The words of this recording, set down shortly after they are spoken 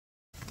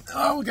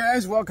Hello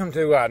guys, welcome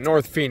to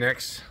North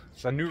Phoenix.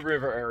 It's a New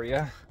River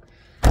area.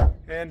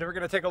 And we're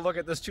going to take a look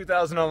at this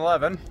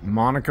 2011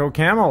 Monaco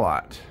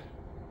Camelot.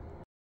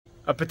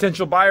 A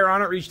potential buyer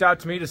on it reached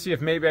out to me to see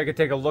if maybe I could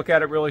take a look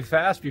at it really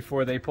fast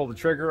before they pull the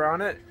trigger on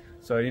it.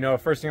 So, you know,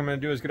 first thing I'm going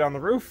to do is get on the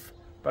roof.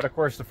 But of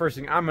course, the first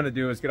thing I'm going to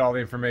do is get all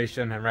the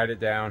information and write it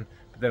down.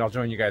 But then I'll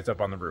join you guys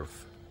up on the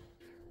roof.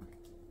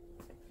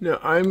 Now,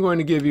 I'm going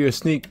to give you a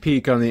sneak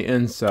peek on the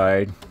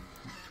inside,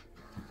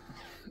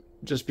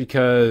 just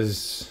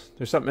because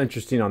there's something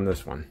interesting on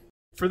this one.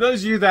 For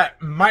those of you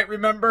that might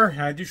remember,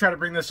 and I do try to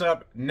bring this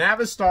up,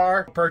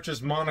 Navistar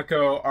purchased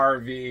Monaco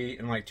RV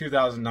in like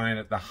 2009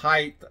 at the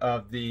height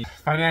of the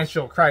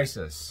financial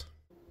crisis.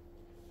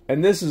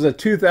 And this is a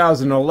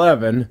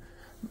 2011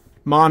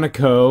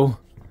 Monaco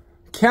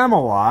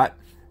Camelot,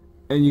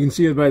 and you can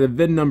see it by the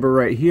VIN number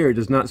right here. It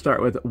does not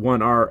start with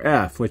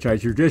 1RF, which I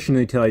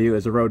traditionally tell you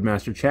is a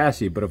Roadmaster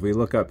chassis, but if we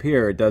look up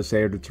here, it does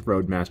say it's a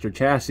Roadmaster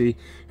chassis,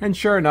 and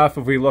sure enough,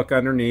 if we look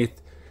underneath,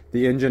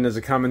 the engine is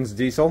a Cummins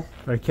diesel.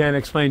 I can't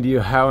explain to you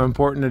how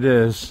important it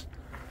is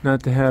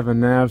not to have a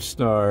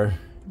Navistar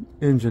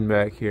engine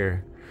back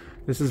here.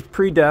 This is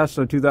pre-DEF,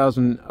 so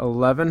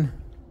 2011,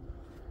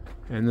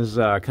 and this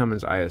is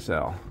Cummins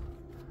ISL.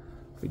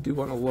 We do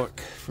want to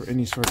look for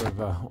any sort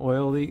of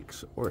oil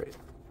leaks or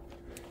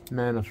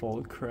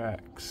manifold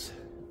cracks,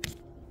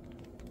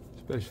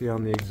 especially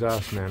on the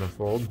exhaust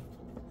manifold.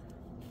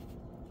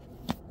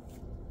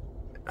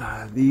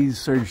 These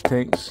surge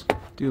tanks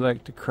do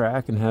like to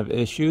crack and have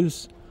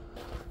issues.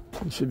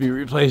 It should be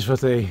replaced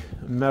with a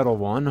metal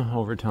one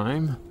over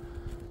time.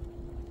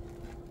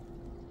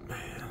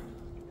 Man,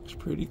 it's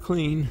pretty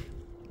clean.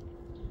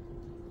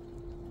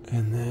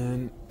 And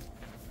then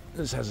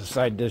this has a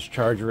side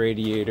discharge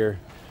radiator.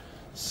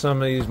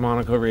 Some of these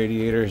Monaco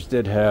radiators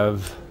did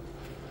have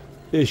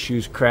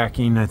issues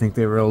cracking. I think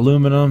they were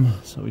aluminum,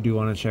 so we do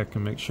want to check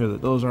and make sure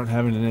that those aren't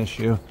having an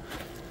issue.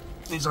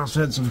 These also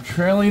had some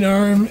trailing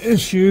arm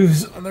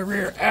issues on the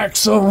rear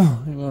axle.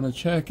 We want to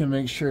check and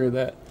make sure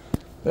that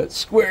that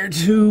square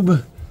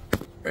tube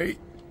right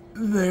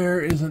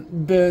there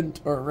isn't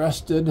bent or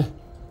rusted.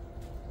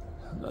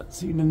 I'm not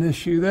seeing an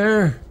issue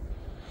there.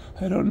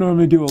 I don't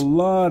normally do a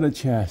lot of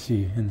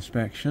chassis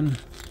inspection,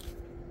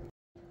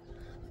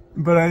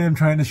 but I am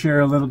trying to share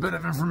a little bit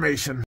of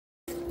information.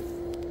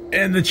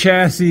 And the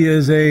chassis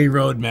is a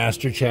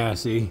Roadmaster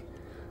chassis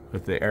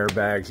with the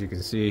airbags you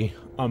can see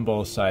on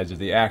both sides of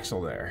the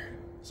axle there.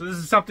 So this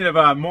is something of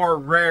a more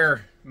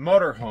rare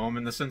motorhome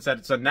in the sense that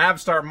it's a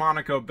Navistar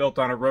Monaco built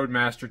on a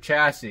Roadmaster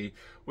chassis,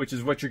 which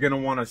is what you're going to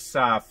want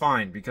to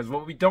find, because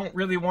what we don't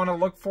really want to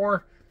look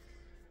for,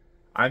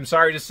 I'm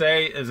sorry to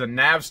say, is a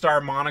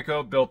Navistar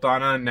Monaco built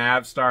on a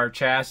Navistar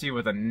chassis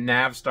with a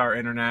Navistar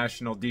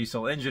International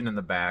diesel engine in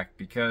the back,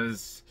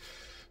 because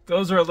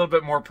those are a little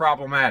bit more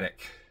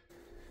problematic.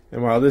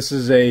 And while this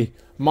is a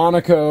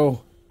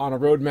Monaco on a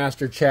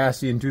Roadmaster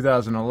chassis in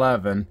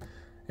 2011,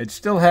 it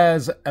still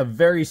has a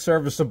very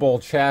serviceable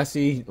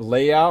chassis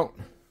layout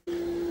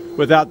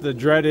without the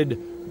dreaded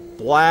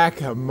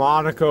black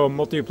Monaco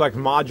multiplex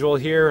module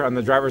here on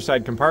the driver's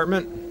side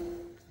compartment.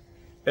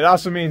 It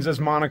also means this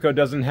Monaco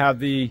doesn't have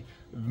the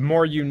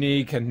more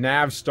unique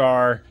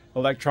Navistar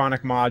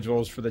electronic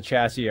modules for the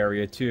chassis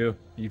area too.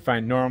 You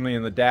find normally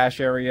in the dash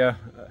area,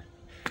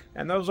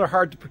 and those are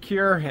hard to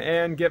procure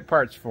and get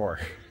parts for.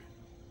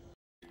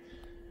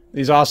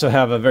 These also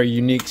have a very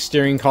unique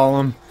steering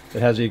column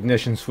that has the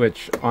ignition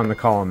switch on the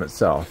column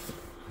itself.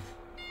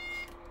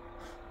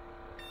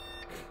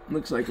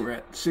 Looks like we're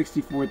at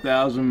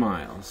 64,000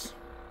 miles.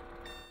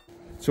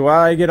 So while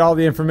I get all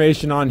the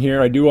information on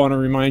here, I do want to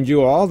remind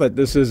you all that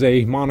this is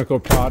a Monaco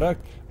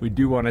product. We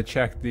do want to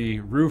check the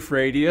roof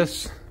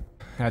radius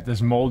at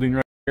this molding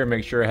right here,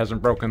 make sure it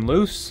hasn't broken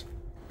loose.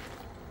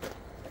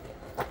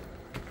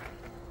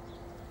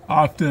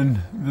 Often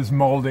this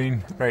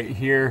molding right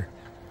here,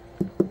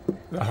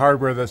 the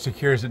hardware that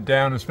secures it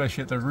down,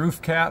 especially at the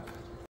roof cap,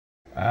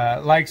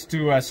 likes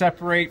to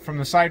separate from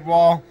the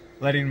sidewall,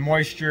 letting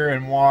moisture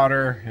and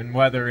water and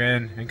weather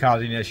in and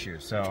causing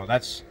issues. So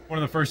that's one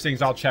of the first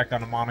things I'll check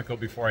on a Monaco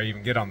before I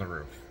even get on the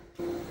roof.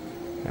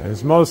 And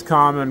it's most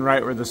common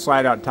right where the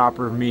slide out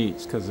topper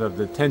meets because of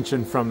the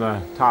tension from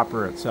the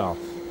topper itself.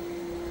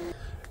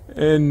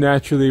 And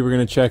naturally we're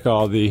going to check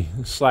all the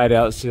slide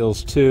out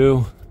seals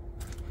too.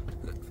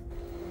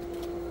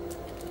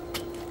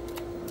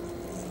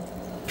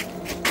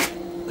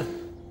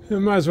 I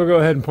might as well go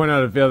ahead and point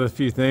out a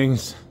few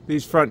things.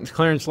 These front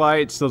clearance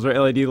lights, those are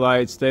LED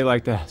lights. They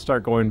like to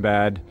start going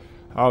bad.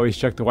 I always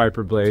check the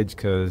wiper blades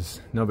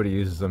because nobody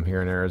uses them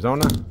here in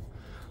Arizona.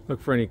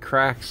 Look for any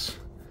cracks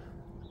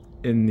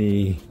in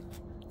the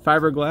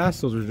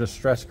fiberglass. Those are just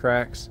stress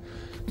cracks.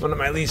 One of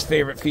my least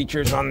favorite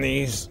features on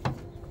these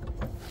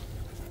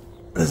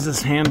is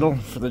this handle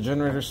for the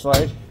generator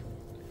slide.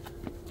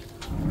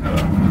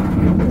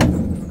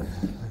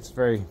 It's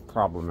very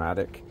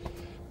problematic.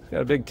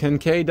 Got a big 10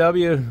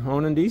 kW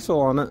owning diesel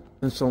on it.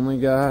 It's only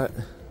got,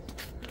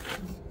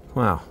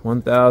 wow,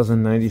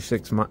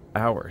 1,096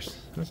 hours.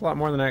 That's a lot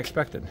more than I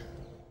expected.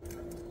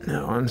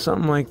 Now on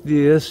something like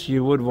this,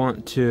 you would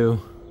want to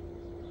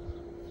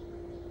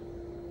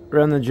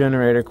run the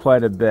generator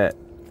quite a bit.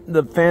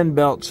 The fan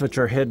belts, which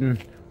are hidden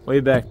way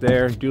back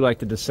there, do like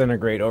to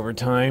disintegrate over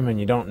time, and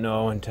you don't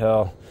know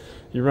until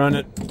you run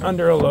it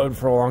under a load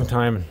for a long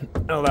time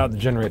and allow the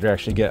generator to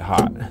actually get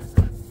hot.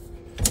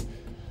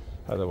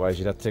 Otherwise,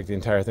 you'd have to take the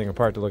entire thing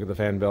apart to look at the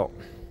fan belt.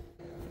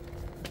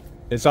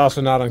 It's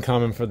also not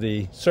uncommon for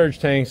the surge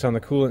tanks on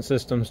the coolant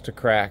systems to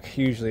crack,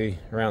 usually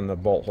around the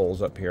bolt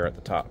holes up here at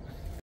the top.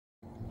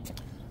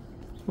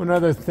 One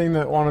other thing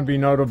that want to be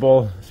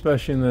notable,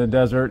 especially in the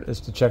desert, is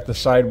to check the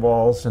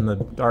sidewalls and the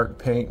dark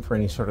paint for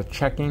any sort of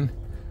checking.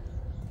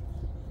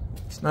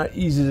 It's not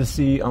easy to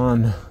see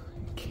on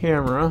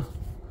camera.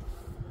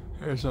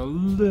 There's a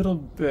little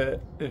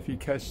bit if you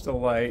catch the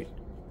light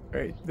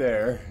right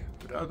there,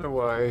 but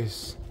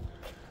otherwise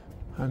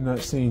I'm not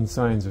seeing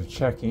signs of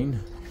checking.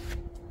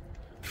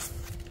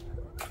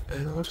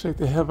 And it looks like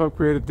they have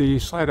upgraded the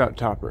slide-out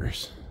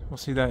toppers. We'll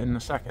see that in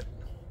a second.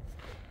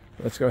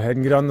 Let's go ahead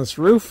and get on this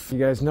roof. You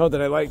guys know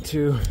that I like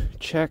to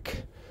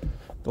check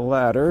the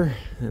ladder,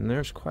 and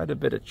there's quite a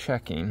bit of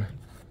checking. I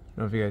don't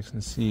know if you guys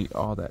can see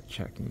all that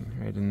checking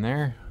right in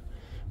there,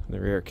 the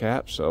rear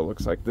cap. So it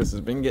looks like this has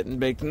been getting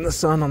baked in the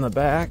sun on the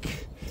back.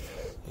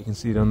 You can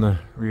see it on the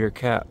rear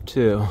cap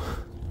too.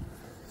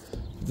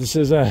 This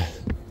is a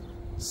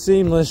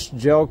seamless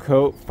gel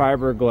coat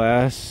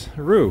fiberglass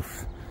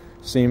roof.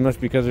 Seamless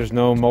because there's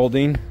no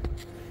molding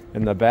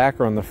in the back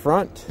or on the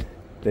front.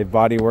 They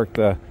body worked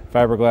the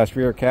fiberglass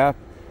rear cap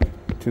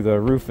to the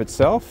roof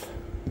itself.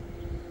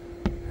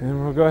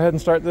 And we'll go ahead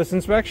and start this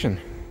inspection.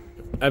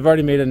 I've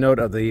already made a note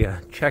of the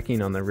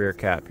checking on the rear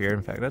cap here.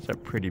 In fact, that's a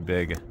pretty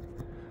big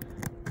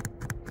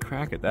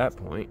crack at that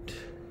point.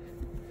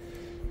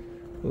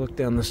 Look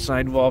down the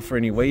sidewall for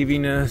any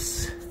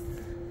waviness.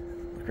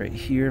 Look right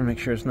here, make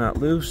sure it's not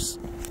loose.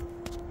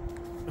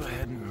 Go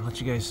ahead and let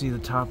you guys see the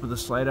top of the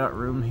slide out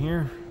room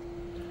here.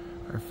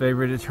 Our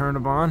favorite to turn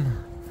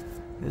on.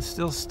 It's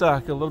still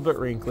stuck, a little bit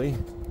wrinkly.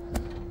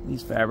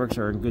 These fabrics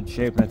are in good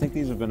shape, and I think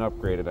these have been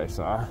upgraded, I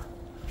saw.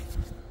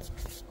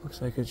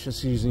 Looks like it's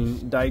just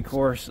using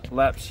die-course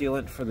lap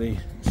sealant for the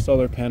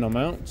solar panel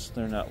mounts.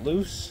 They're not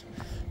loose.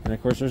 And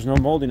of course there's no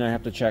molding I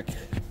have to check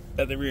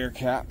at the rear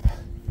cap.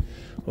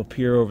 We'll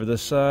peer over the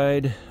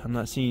side. I'm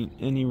not seeing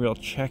any real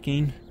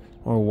checking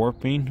or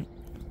warping,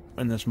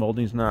 and this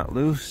molding's not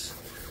loose.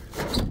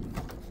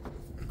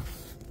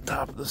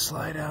 Top of the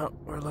slide out,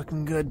 we're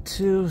looking good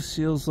too.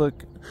 Seals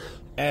look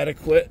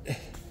adequate.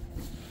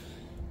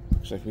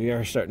 Looks like we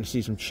are starting to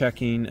see some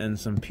checking and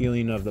some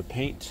peeling of the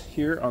paint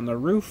here on the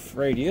roof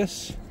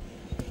radius.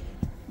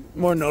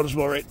 More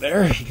noticeable right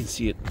there. You can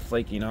see it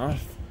flaking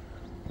off.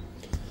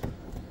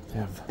 We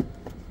have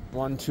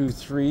 1, 2,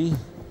 3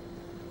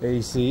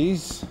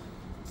 ACs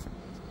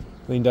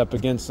leaned up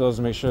against those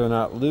to make sure they're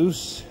not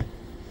loose.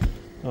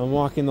 I'm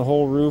walking the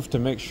whole roof to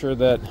make sure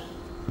that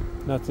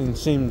nothing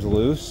seems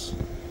loose.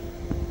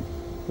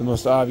 The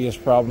most obvious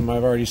problem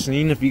I've already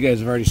seen, if you guys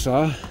have already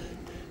saw,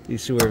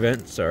 these sewer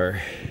vents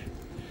are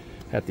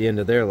at the end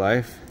of their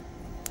life.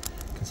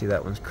 You can see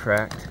that one's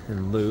cracked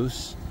and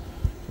loose.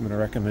 I'm going to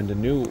recommend a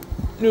new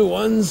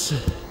ones.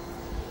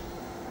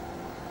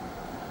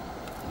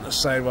 The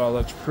sidewall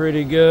looks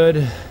pretty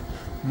good.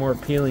 More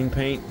peeling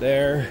paint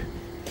there.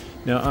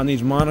 Now on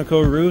these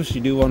Monaco roofs, you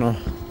do want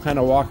to kind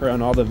of walk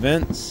around all the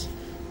vents.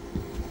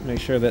 Make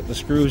sure that the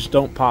screws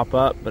don't pop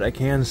up, but I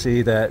can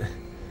see that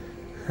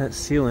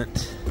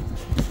sealant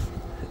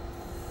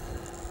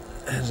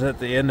is at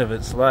the end of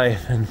its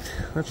life, and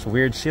that's a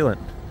weird sealant.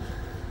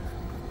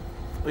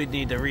 We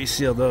need to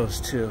reseal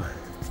those too.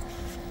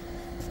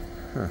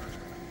 Huh.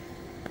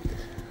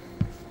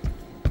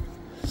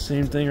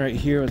 Same thing right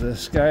here with the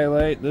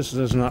skylight. This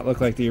does not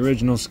look like the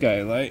original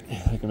skylight.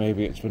 Like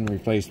maybe it's been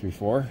replaced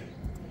before.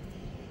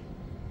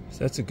 So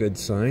that's a good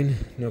sign.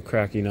 No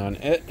cracking on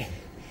it.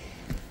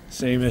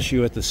 Same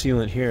issue with the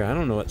sealant here. I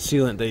don't know what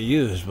sealant they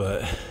use,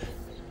 but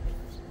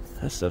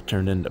that stuff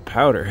turned into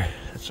powder.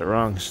 That's the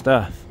wrong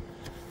stuff.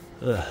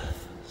 Ugh,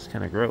 it's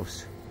kind of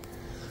gross.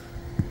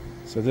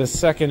 So this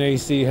second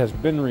AC has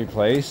been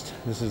replaced.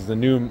 This is the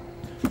new,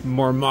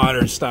 more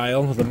modern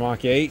style of the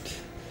Mach 8.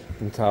 You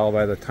can tell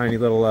by the tiny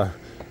little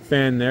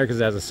fan there, because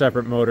it has a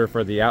separate motor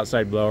for the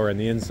outside blower and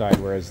the inside,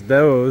 whereas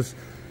those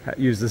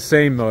use the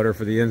same motor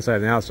for the inside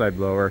and outside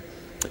blower.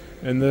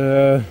 And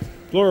the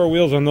blower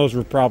wheels on those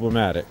were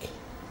problematic.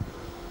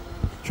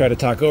 Try to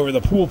talk over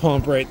the pool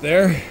pump right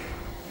there.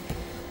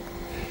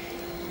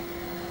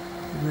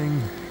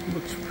 Everything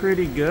looks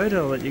pretty good.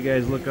 I'll let you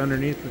guys look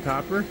underneath the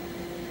topper.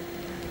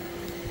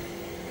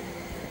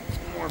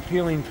 More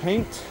peeling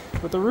paint,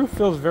 but the roof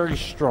feels very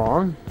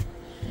strong.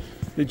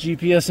 The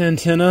GPS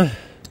antenna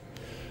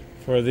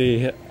for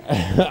the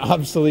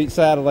obsolete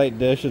satellite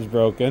dish is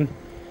broken.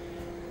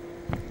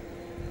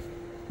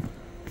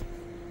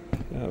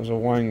 That was a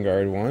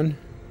Winegard one.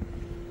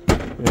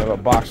 We have a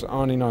box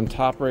awning on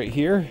top right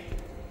here.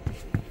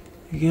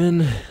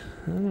 Again,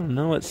 I don't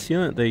know what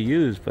sealant they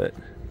use, but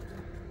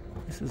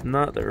this is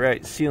not the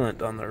right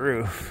sealant on the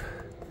roof.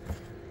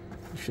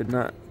 You should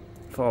not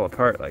fall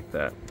apart like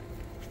that.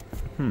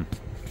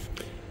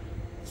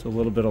 It's a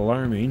little bit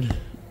alarming.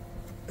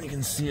 You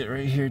can see it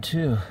right here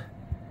too.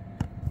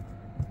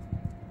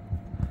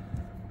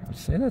 I'd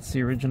say that's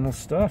the original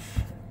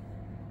stuff.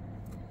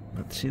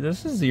 But see,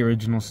 this is the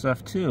original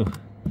stuff too.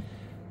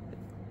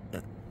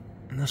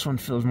 And this one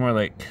feels more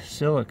like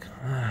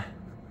silicone.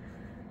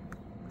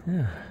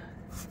 Yeah,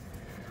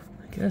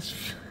 I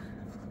guess.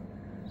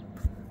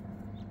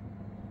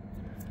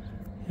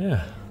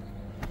 Yeah,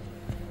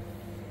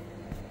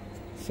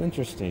 it's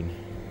interesting.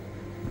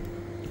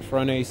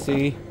 Front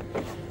AC.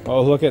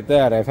 Oh, look at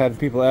that. I've had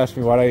people ask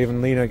me why I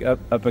even lean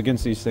up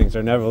against these things.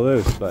 They're never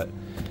loose, but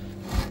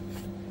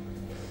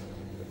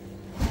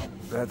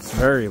that's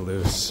very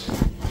loose.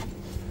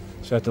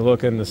 So I have to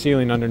look in the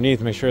ceiling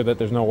underneath, make sure that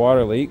there's no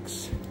water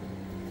leaks.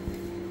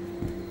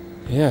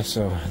 Yeah,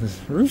 so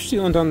the roof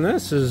sealant on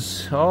this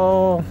is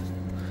all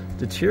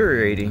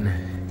deteriorating.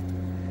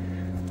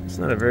 It's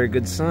not a very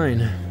good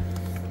sign.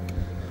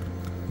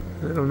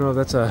 I don't know if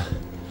that's a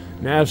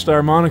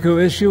Navistar Monaco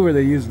issue where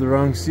they used the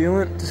wrong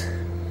sealant,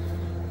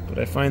 but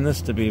I find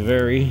this to be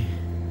very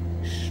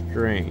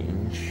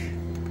strange.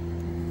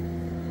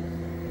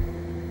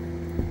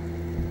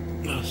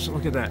 Oh, so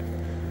look at that.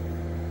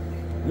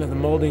 Now the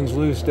molding's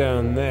loose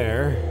down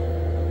there.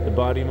 The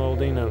body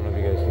molding, I don't know if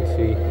you guys can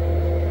see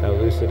how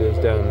loose it is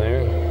down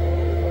there.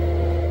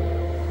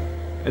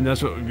 And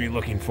that's what we'd be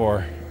looking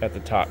for at the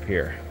top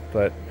here.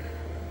 But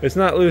it's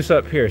not loose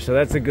up here, so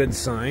that's a good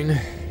sign.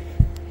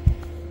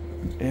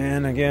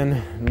 And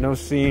again, no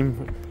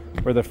seam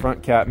where the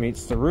front cap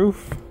meets the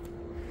roof.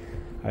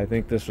 I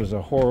think this was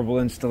a horrible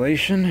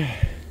installation.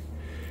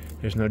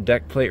 There's no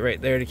deck plate right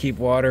there to keep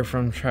water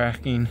from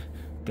tracking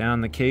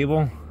down the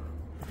cable.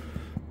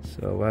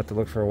 So we'll have to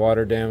look for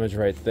water damage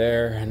right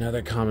there.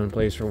 Another common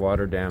place for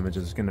water damage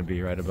is going to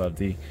be right above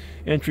the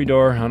entry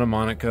door on a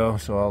Monaco.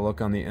 So I'll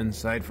look on the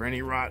inside for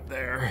any rot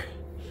there.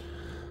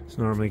 It's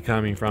normally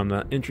coming from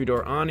the entry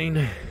door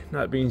awning,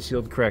 not being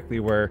sealed correctly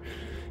where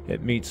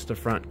it meets the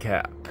front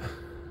cap.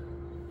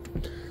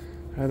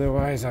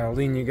 Otherwise, I'll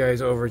lean you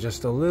guys over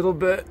just a little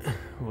bit.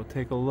 We'll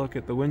take a look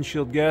at the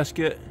windshield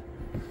gasket.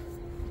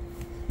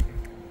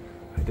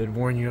 I did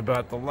warn you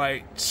about the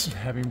lights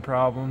having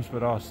problems,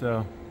 but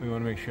also we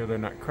want to make sure they're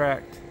not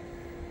cracked.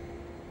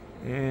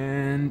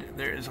 And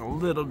there's a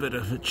little bit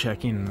of a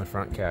checking in the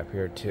front cap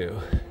here too.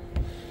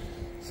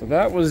 So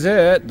that was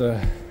it.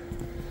 Well,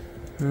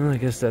 I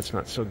guess that's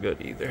not so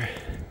good either.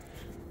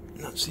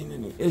 Not seeing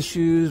any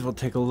issues. We'll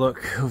take a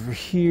look over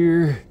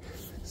here.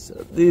 So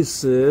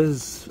this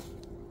is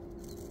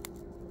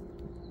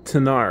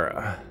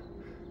Tanara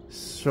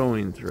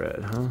sewing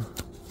thread, huh?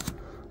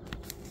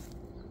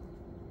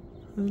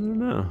 I don't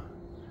know.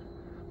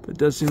 But it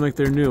does seem like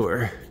they're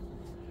newer.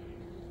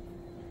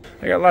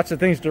 I got lots of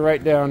things to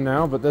write down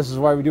now, but this is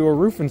why we do a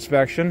roof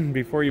inspection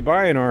before you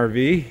buy an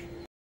RV.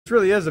 This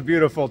really is a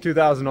beautiful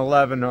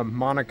 2011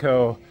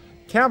 Monaco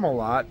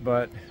Camelot,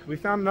 but we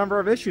found a number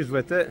of issues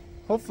with it.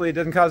 Hopefully it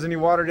doesn't cause any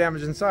water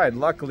damage inside.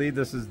 Luckily,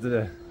 this is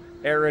the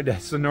arid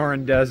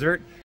Sonoran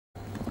desert.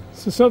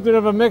 So something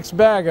of a mixed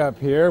bag up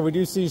here. We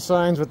do see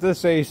signs with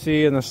this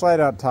AC and the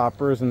slide-out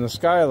toppers and the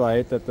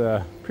skylight that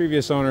the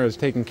previous owner has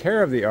taken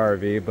care of the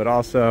RV, but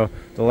also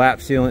the lap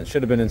sealant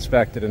should have been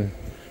inspected and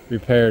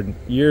repaired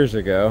years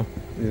ago.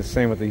 The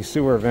same with the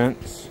sewer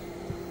vents.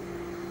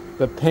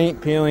 The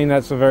paint peeling,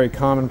 that's a very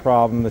common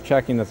problem. The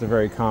checking, that's a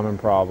very common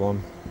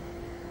problem.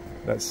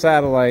 That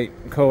satellite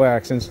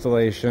coax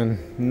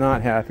installation,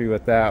 not happy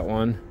with that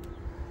one.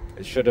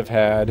 It should have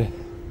had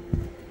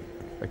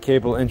a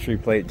cable entry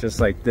plate just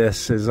like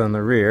this is on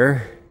the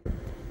rear.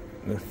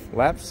 The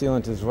lap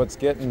sealant is what's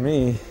getting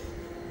me.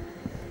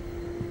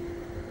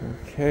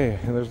 Okay,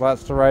 and there's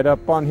lots to write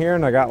up on here,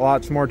 and I got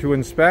lots more to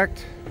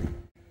inspect.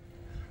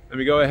 Let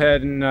me go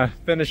ahead and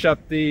finish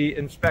up the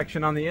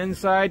inspection on the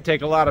inside,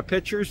 take a lot of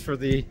pictures for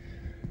the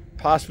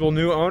possible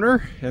new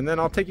owner, and then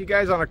I'll take you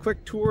guys on a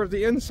quick tour of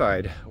the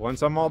inside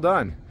once I'm all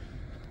done.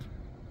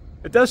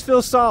 It does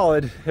feel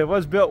solid. It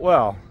was built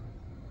well.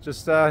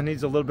 Just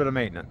needs a little bit of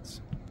maintenance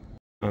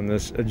on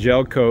this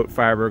gel coat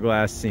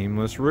fiberglass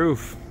seamless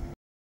roof.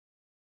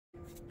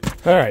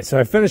 Alright, so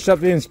I finished up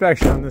the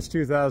inspection on this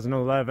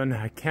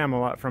 2011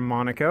 Camelot from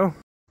Monaco.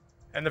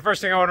 And the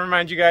first thing I want to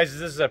remind you guys is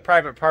this is a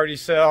private party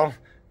sale.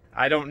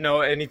 I don't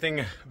know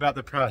anything about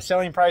the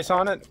selling price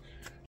on it.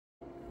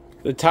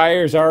 The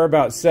tires are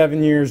about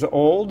 7 years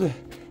old.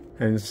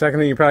 And the second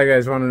thing you probably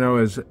guys want to know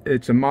is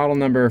it's a model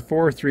number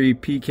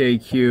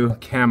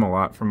 43PKQ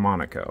Camelot from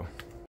Monaco.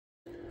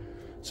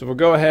 So we'll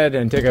go ahead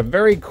and take a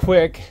very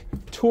quick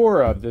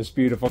tour of this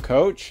beautiful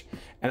coach.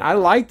 And I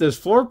like this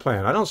floor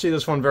plan. I don't see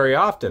this one very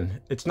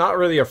often. It's not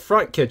really a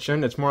front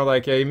kitchen. It's more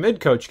like a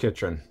mid-coach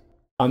kitchen.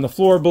 On the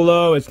floor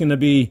below, it's going to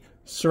be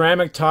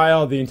ceramic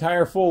tile the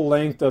entire full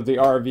length of the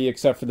RV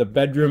except for the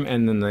bedroom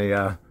and then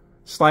the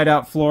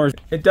slide-out floors.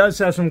 It does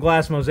have some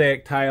glass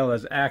mosaic tile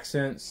as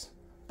accents,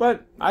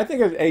 but I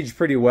think it's aged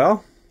pretty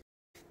well.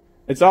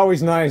 It's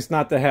always nice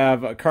not to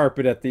have a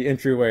carpet at the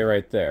entryway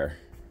right there.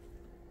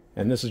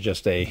 And this is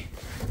just a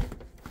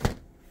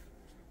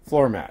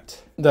floor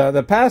mat.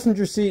 The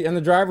passenger seat and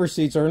the driver's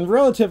seats are in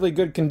relatively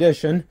good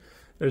condition.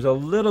 There's a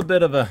little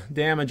bit of a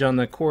damage on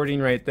the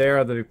cording right there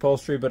of the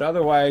upholstery, but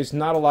otherwise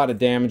not a lot of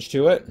damage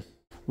to it.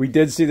 We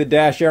did see the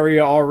dash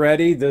area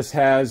already. This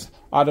has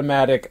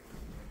automatic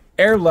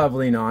air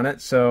leveling on it,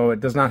 so it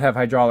does not have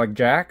hydraulic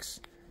jacks.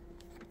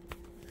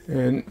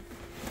 And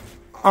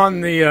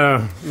on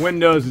the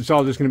windows, it's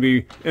all just going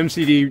to be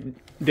MCD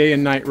day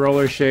and night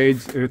roller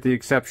shades, with the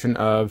exception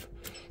of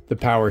the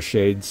power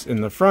shades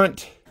in the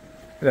front.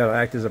 That'll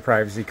act as a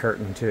privacy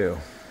curtain too.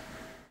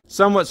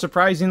 Somewhat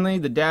surprisingly,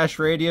 the dash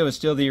radio is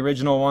still the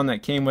original one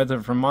that came with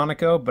it from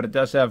Monaco, but it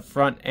does have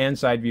front and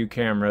side view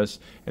cameras,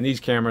 and these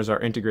cameras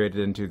are integrated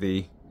into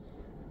the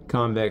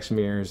convex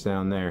mirrors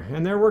down there,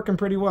 and they're working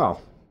pretty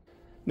well.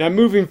 Now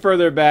moving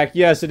further back,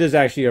 yes, it is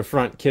actually a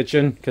front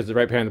kitchen, because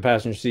right behind the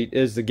passenger seat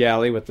is the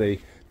galley with the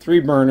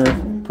 3-burner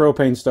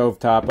propane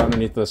stovetop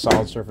underneath the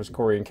solid surface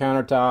Corian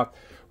countertop,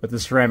 with the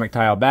ceramic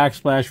tile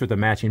backsplash with the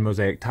matching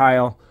mosaic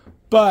tile.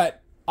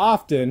 But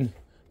often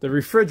the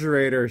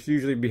refrigerator is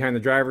usually behind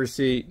the driver's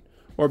seat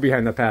or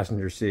behind the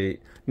passenger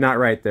seat, not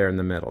right there in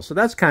the middle. So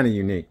that's kind of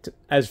unique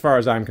as far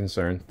as I'm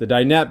concerned. The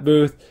dinette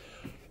booth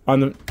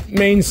on the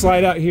main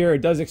slide out here,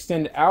 it does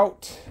extend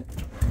out.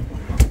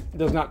 It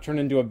does not turn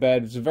into a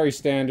bed. It's a very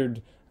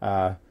standard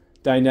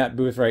dinette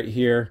booth right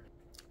here.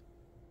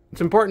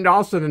 It's important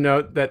also to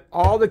note that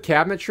all the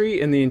cabinetry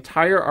in the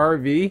entire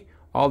RV,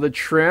 all the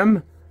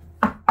trim,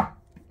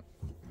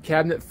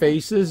 cabinet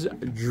faces,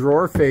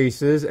 drawer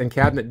faces, and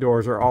cabinet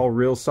doors are all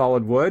real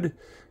solid wood.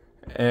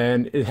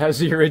 And it has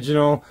the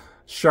original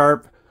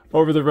sharp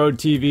over-the-road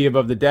TV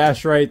above the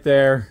dash right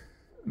there.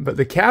 But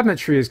the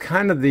cabinetry is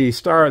kind of the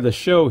star of the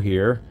show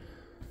here.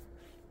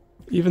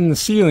 Even the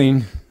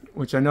ceiling,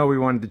 which I know we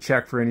wanted to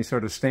check for any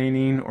sort of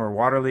staining or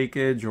water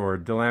leakage or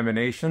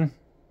delamination,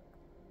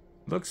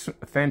 looks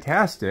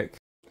fantastic.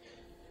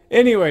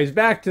 Anyways,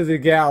 back to the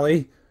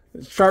galley.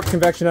 Sharp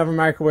convection oven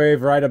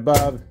microwave right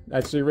above.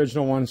 That's the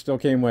original one, still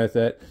came with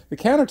it. The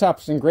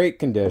countertop is in great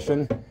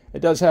condition. It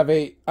does have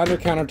a under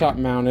countertop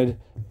mounted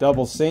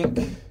double sink.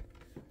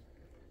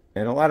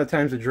 And a lot of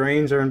times the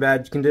drains are in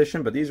bad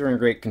condition, but these are in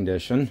great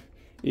condition.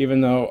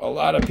 Even though a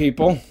lot of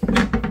people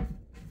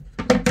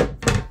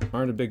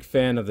aren't a big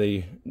fan of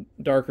the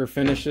darker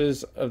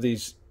finishes of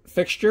these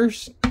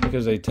fixtures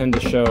because they tend to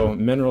show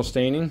mineral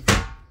staining.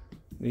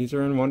 These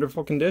are in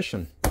wonderful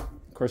condition.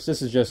 Of course,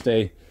 this is just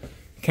a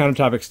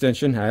countertop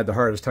extension. I had the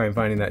hardest time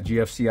finding that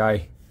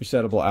GFCI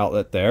resettable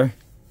outlet there.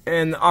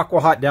 And the Aqua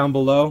Hot down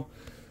below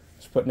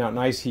is putting out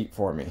nice heat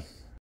for me.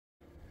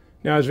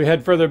 Now as we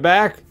head further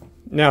back,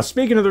 now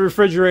speaking of the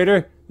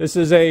refrigerator, this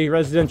is a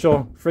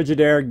residential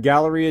Frigidaire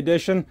Gallery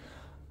Edition.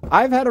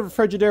 I've had a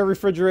Frigidaire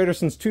refrigerator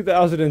since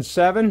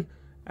 2007,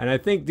 and I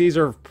think these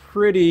are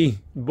pretty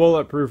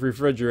bulletproof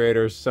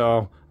refrigerators,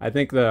 so I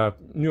think the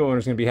new owner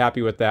is going to be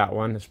happy with that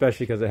one,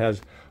 especially because it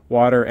has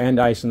water and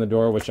ice in the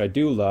door, which I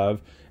do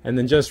love. And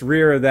then just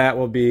rear of that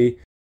will be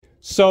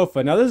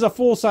sofa. Now this is a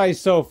full-size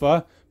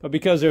sofa, but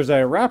because there's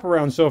a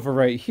wraparound sofa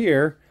right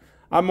here,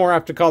 I'm more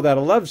apt to call that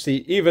a love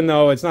seat, even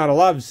though it's not a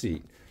love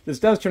seat. This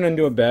does turn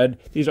into a bed.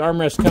 These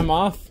armrests come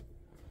off,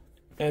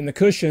 and the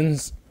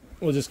cushions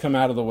will just come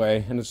out of the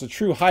way. And it's a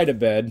true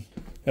hide-a-bed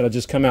that'll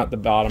just come out the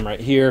bottom right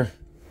here.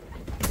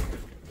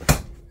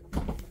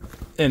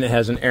 And it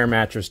has an air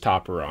mattress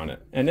topper on it.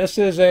 And this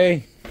is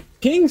a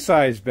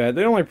king-size bed.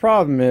 The only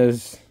problem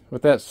is,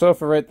 with that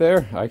sofa right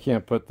there, I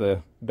can't put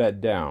the bed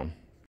down.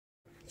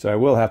 So I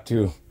will have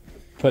to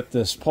put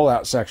this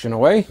pull-out section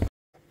away.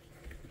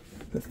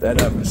 Lift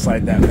that up and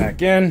slide that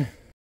back in.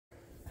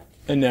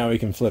 And now we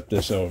can flip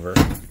this over.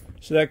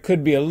 So that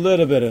could be a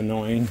little bit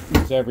annoying,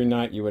 because every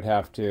night you would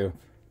have to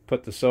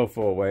put the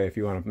sofa away if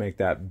you want to make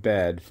that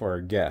bed for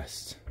a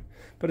guest.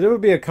 But it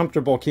would be a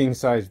comfortable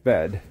king-size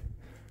bed.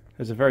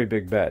 It's a very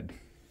big bed.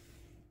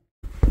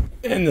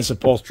 And this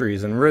upholstery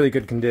is in really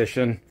good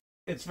condition.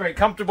 It's very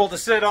comfortable to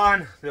sit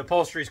on. The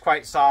upholstery is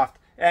quite soft,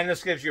 and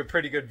this gives you a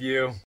pretty good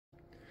view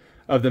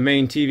of the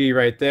main TV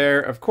right there.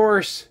 Of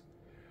course,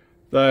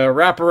 the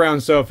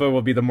wraparound sofa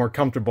will be the more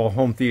comfortable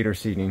home theater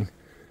seating.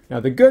 Now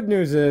the good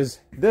news is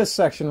this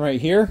section right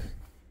here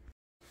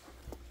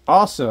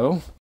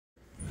also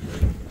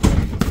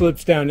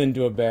flips down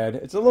into a bed.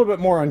 It's a little bit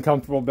more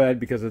uncomfortable bed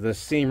because of this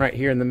seam right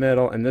here in the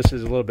middle, and this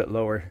is a little bit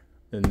lower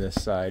than this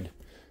side.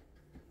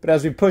 But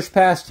as we push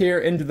past here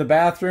into the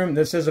bathroom,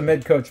 this is a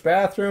mid-coach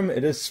bathroom.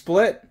 It is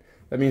split.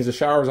 That means the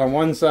shower's on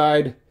one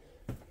side.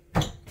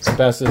 The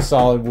best is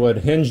solid wood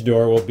hinge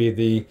door will be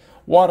the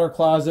water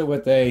closet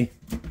with a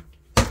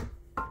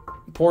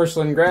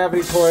porcelain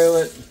gravity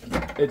toilet,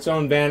 its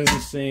own vanity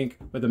sink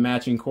with a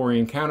matching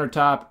Corian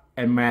countertop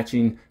and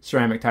matching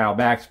ceramic tile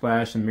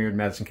backsplash and mirrored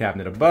medicine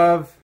cabinet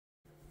above.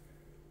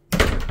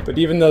 But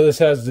even though this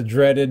has the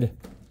dreaded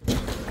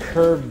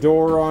curved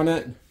door on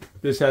it,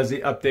 this has the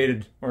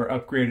updated or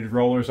upgraded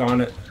rollers on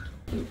it.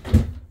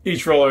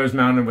 Each roller is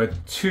mounted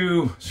with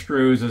 2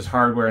 screws as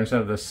hardware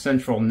instead of the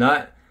central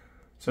nut,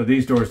 so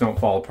these doors don't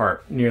fall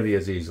apart nearly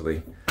as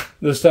easily.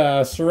 This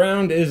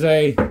surround is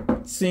a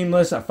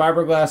seamless, a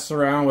fiberglass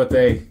surround with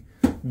a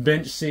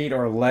bench seat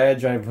or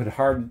ledge. I would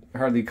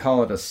hardly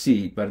call it a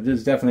seat, but it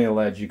is definitely a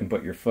ledge you can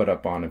put your foot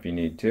up on if you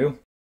need to.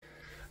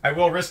 I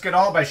will risk it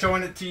all by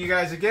showing it to you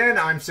guys again.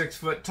 I'm 6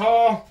 foot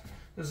tall.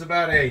 This is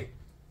about a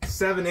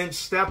 7-inch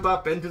step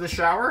up into the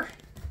shower.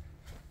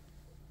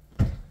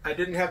 I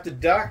didn't have to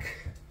duck,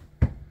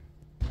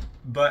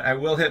 but I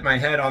will hit my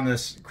head on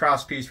this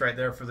cross piece right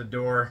there for the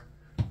door.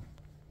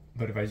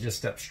 But if I just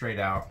step straight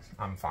out,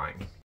 I'm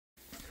fine.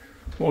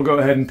 We'll go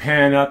ahead and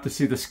pan up to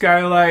see the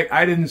skylight.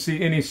 I didn't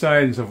see any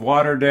signs of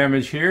water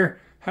damage here.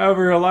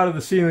 However, a lot of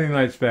the ceiling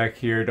lights back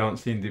here don't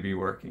seem to be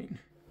working.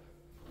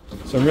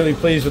 So I'm really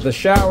pleased with the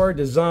shower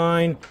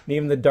design, and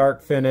even the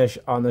dark finish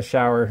on the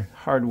shower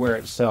hardware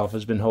itself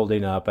has been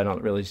holding up. I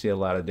don't really see a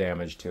lot of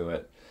damage to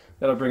it.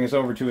 That'll bring us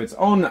over to its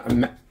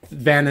own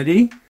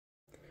vanity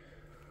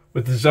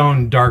with its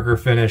own darker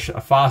finish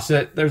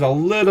faucet. There's a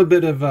little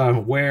bit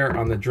of wear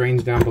on the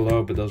drains down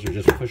below, but those are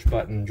just push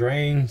button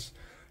drains.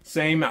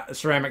 Same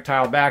ceramic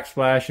tile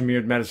backsplash and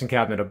mirrored medicine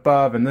cabinet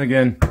above. And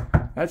again,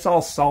 that's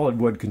all solid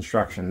wood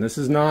construction. This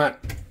is not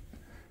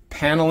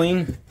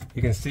paneling.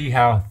 You can see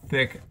how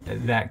thick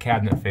that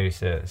cabinet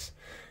face is,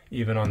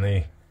 even on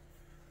the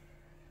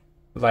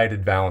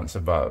lighted valance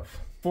above.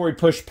 Before we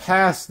push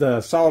past the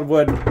solid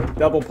wood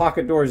double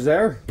pocket doors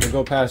there, we'll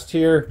go past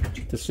here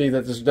to see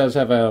that this does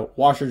have a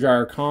washer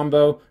dryer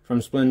combo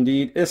from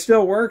Splendide. It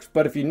still works,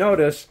 but if you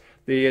notice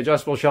the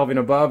adjustable shelving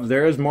above,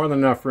 there is more than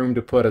enough room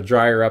to put a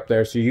dryer up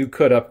there, so you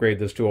could upgrade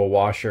this to a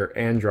washer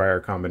and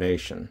dryer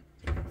combination.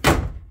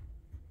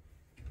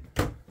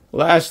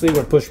 Lastly,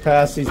 we'll push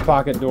past these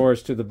pocket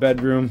doors to the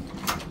bedroom.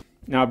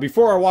 Now,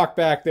 before I walk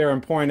back there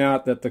and point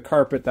out that the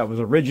carpet that was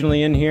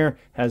originally in here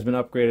has been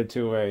upgraded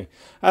to a,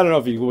 I don't know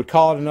if you would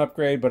call it an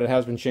upgrade, but it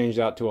has been changed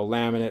out to a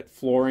laminate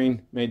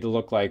flooring, made to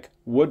look like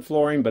wood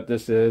flooring, but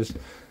this is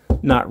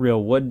not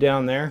real wood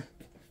down there.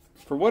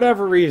 For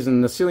whatever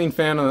reason, the ceiling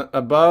fan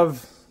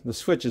above, the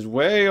switch is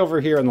way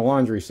over here in the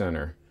laundry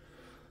center.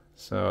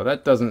 So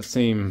that doesn't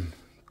seem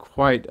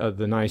quite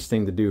the nice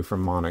thing to do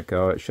from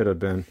Monaco. It should have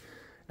been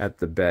at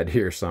the bed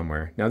here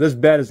somewhere. Now this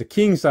bed is a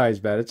king size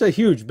bed. It's a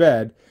huge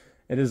bed.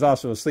 It is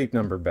also a sleep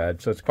number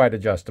bed, so it's quite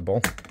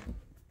adjustable.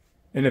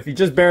 And if you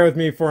just bear with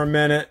me for a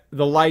minute,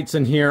 the lights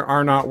in here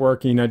are not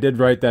working. I did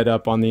write that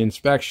up on the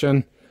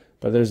inspection,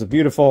 but there's a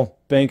beautiful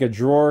bank of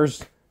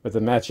drawers with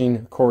a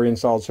matching Corian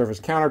solid surface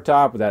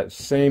countertop with that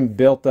same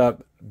built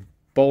up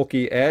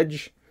bulky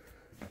edge.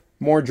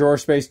 More drawer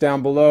space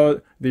down below,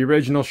 the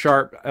original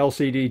Sharp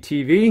LCD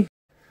TV.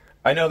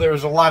 I know there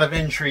was a lot of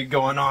intrigue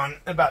going on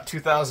about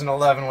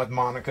 2011 with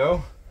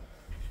Monaco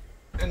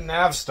and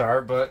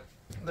Navistar, but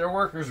their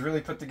workers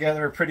really put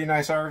together a pretty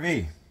nice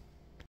RV.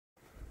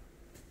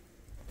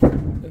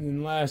 And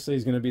then lastly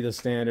is going to be the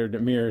standard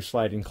mirror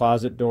sliding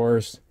closet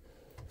doors.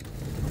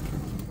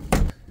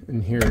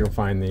 And here you'll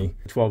find the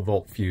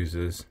 12-volt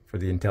fuses for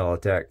the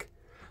Intellitech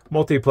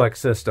multiplex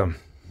system.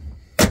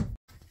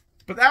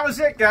 But that was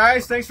it,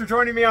 guys. Thanks for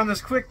joining me on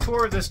this quick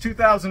tour of this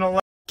 2011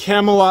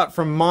 Camelot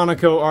from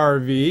Monaco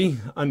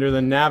RV under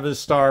the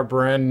Navistar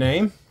brand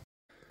name.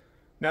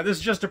 Now this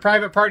is just a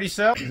private party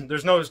sale.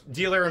 There's no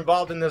dealer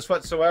involved in this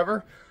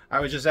whatsoever. I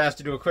was just asked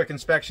to do a quick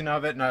inspection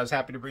of it, and I was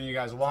happy to bring you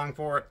guys along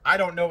for it. I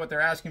don't know what they're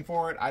asking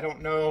for it. I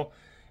don't know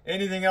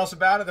anything else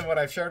about it than what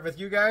I've shared with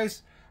you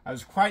guys. I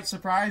was quite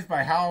surprised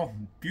by how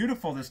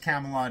beautiful this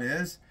Camelot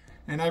is,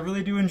 and I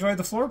really do enjoy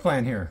the floor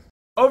plan here.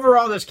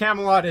 Overall, this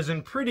Camelot is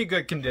in pretty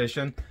good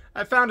condition.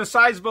 I found a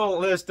sizable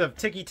list of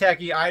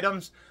ticky-tacky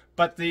items,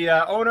 but the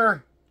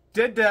owner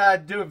did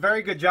do a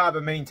very good job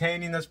of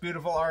maintaining this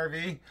beautiful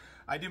RV.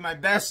 I do my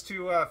best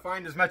to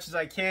find as much as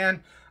I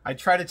can. I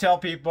try to tell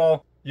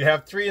people, you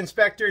have 3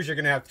 inspectors, you're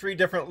going to have 3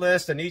 different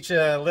lists, and each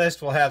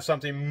list will have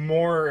something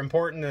more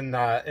important than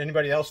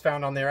anybody else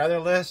found on their other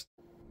list.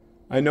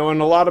 I know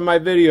in a lot of my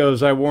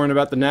videos I warn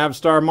about the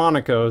Navistar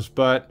Monacos,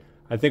 but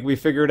I think we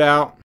figured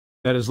out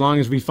that as long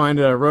as we find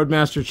a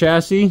Roadmaster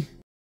chassis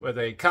with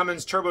a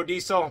Cummins turbo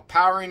diesel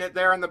powering it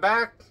there in the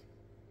back,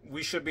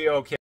 we should be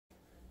okay.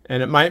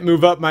 And it might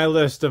move up my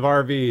list of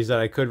RVs that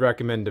I could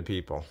recommend to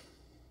people.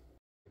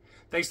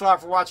 Thanks a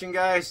lot for watching,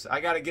 guys. I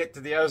got to get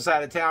to the other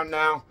side of town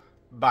now.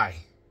 Bye.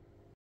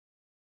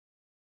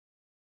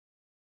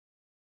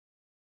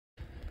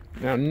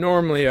 Now,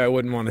 normally I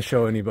wouldn't want to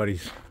show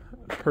anybody's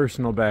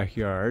personal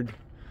backyard,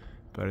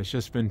 but it's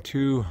just been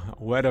too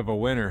wet of a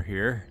winter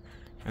here,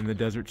 and the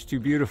desert's too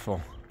beautiful.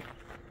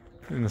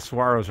 And the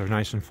saguaros are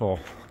nice and full.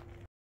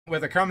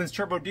 With a Cummins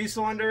turbo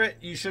diesel under it,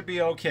 you should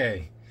be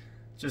okay.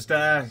 Just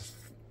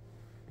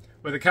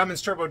with a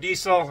Cummins turbo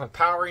diesel,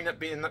 powering it,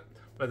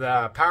 with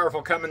a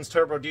powerful Cummins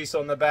turbo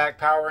diesel in the back,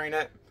 powering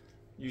it,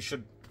 you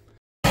should